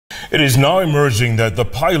It is now emerging that the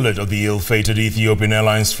pilot of the ill-fated Ethiopian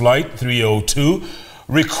Airlines flight 302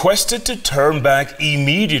 requested to turn back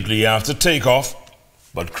immediately after takeoff,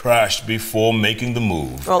 but crashed before making the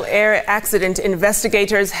move. Well, air accident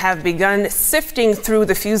investigators have begun sifting through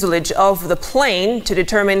the fuselage of the plane to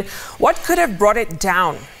determine what could have brought it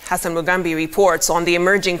down. Hassan Mugambi reports on the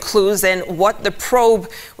emerging clues and what the probe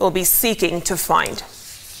will be seeking to find.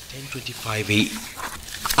 10:25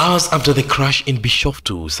 hours after the crash in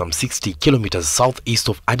Bishoftu, some 60 kilometers southeast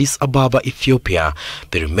of Addis Ababa, Ethiopia,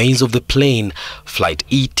 the remains of the plane, flight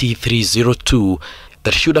ET302,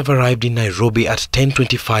 that should have arrived in Nairobi at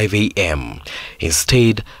 10:25 a.m.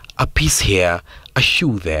 Instead, a piece here, a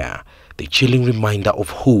shoe there, the chilling reminder of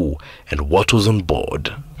who and what was on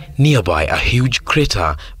board. Nearby, a huge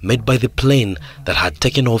crater made by the plane that had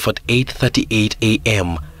taken off at 8:38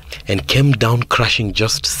 a.m. and came down crashing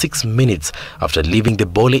just 6 minutes after leaving the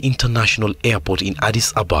Bole International Airport in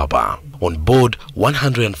Addis Ababa. On board,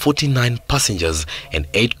 149 passengers and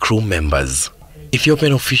 8 crew members.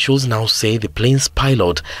 Ethiopian officials now say the plane's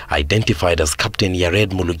pilot, identified as Captain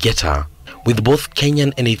Yared Mulugeta, with both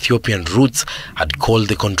Kenyan and Ethiopian roots, had called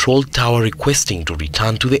the control tower requesting to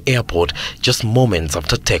return to the airport just moments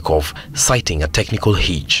after takeoff, citing a technical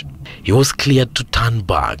hitch. He was cleared to turn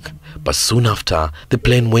back, but soon after, the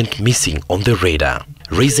plane went missing on the radar,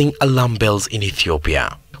 raising alarm bells in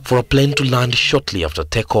Ethiopia. For a plane to land shortly after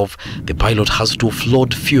takeoff, the pilot has to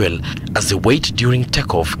offload fuel as the weight during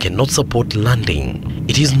takeoff cannot support landing.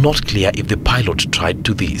 It is not clear if the pilot tried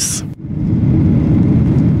to this.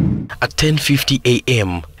 At 10:50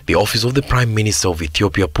 a.m., the Office of the Prime Minister of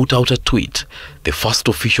Ethiopia put out a tweet, the first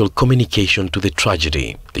official communication to the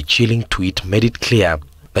tragedy. The chilling tweet made it clear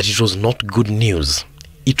that it was not good news.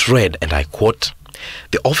 It read, and I quote,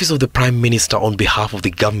 "The Office of the Prime Minister, on behalf of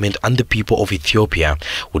the government and the people of Ethiopia,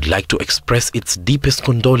 would like to express its deepest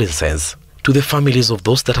condolences to the families of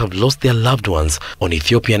those that have lost their loved ones on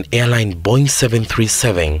Ethiopian Airline Boeing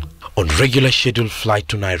 737 on regular scheduled flight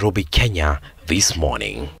to Nairobi, Kenya this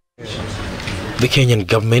morning." The Kenyan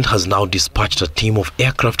government has now dispatched a team of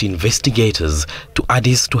aircraft investigators to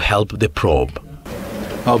Addis to help the probe.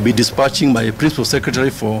 I'll be dispatching my Principal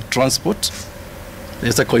Secretary for Transport,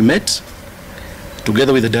 Esther Koimet,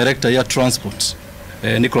 together with the Director Air Transport,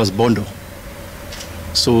 Nicholas Bondo.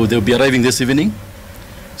 So they'll be arriving this evening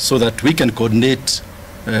so that we can coordinate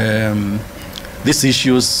these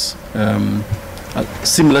issues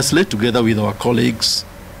seamlessly together with our colleagues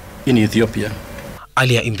in Ethiopia.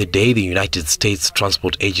 Earlier in the day, the United States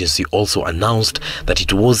Transport Agency also announced that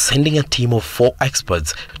it was sending a team of 4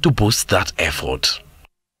 experts to boost that effort.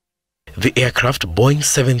 The aircraft, Boeing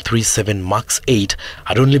 737 MAX 8,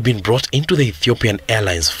 had only been brought into the Ethiopian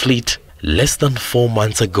Airlines fleet less than 4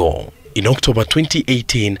 months ago. In October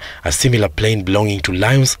 2018, a similar plane belonging to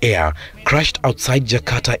Lions Air crashed outside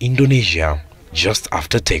Jakarta, Indonesia, just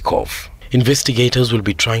after takeoff. Investigators will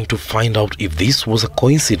be trying to find out if this was a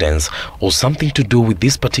coincidence or something to do with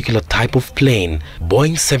this particular type of plane,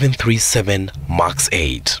 Boeing 737 MAX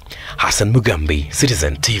 8. Hassan Mugambi,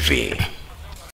 Citizen TV.